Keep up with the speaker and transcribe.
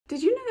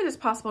Did you know that it's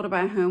possible to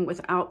buy a home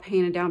without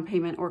paying a down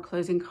payment or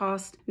closing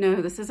costs? No,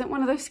 this isn't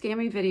one of those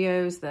scammy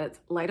videos that's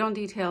light on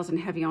details and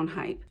heavy on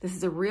hype. This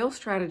is a real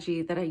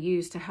strategy that I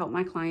use to help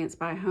my clients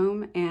buy a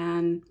home,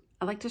 and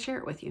I'd like to share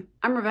it with you.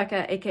 I'm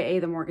Rebecca, aka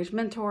the Mortgage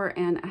Mentor,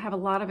 and I have a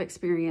lot of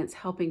experience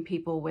helping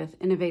people with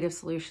innovative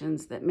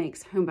solutions that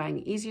makes home buying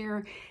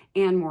easier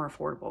and more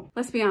affordable.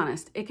 Let's be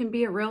honest, it can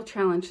be a real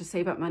challenge to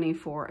save up money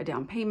for a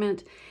down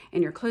payment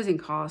and your closing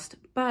cost,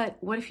 but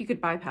what if you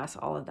could bypass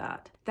all of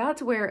that?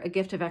 That's where a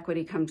gift of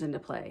equity comes into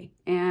play,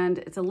 and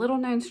it's a little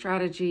known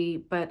strategy,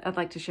 but I'd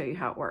like to show you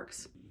how it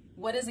works.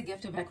 What is a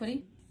gift of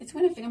equity? It's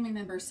when a family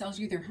member sells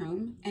you their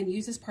home and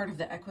uses part of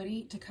the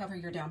equity to cover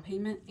your down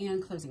payment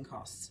and closing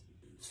costs.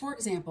 For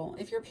example,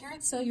 if your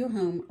parents sell you a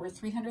home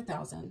worth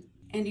 $300,000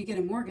 and you get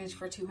a mortgage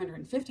for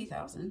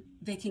 $250,000,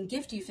 they can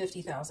gift you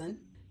 $50,000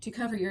 to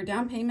cover your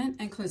down payment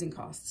and closing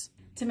costs.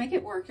 To make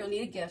it work, you'll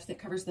need a gift that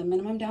covers the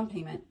minimum down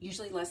payment,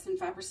 usually less than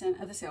 5%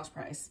 of the sales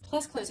price,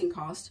 plus closing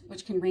costs,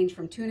 which can range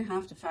from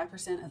 2.5% to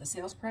 5% of the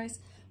sales price,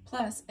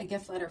 plus a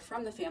gift letter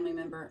from the family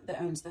member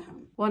that owns the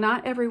home. While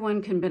not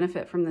everyone can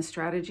benefit from this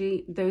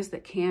strategy, those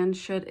that can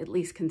should at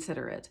least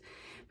consider it,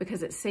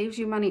 because it saves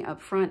you money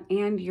up front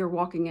and you're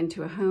walking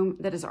into a home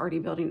that is already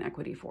building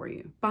equity for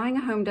you. Buying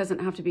a home doesn't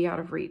have to be out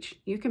of reach.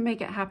 You can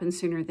make it happen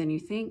sooner than you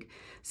think.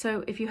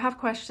 So if you have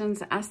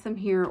questions, ask them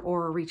here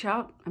or reach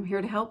out. I'm here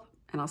to help,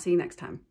 and I'll see you next time.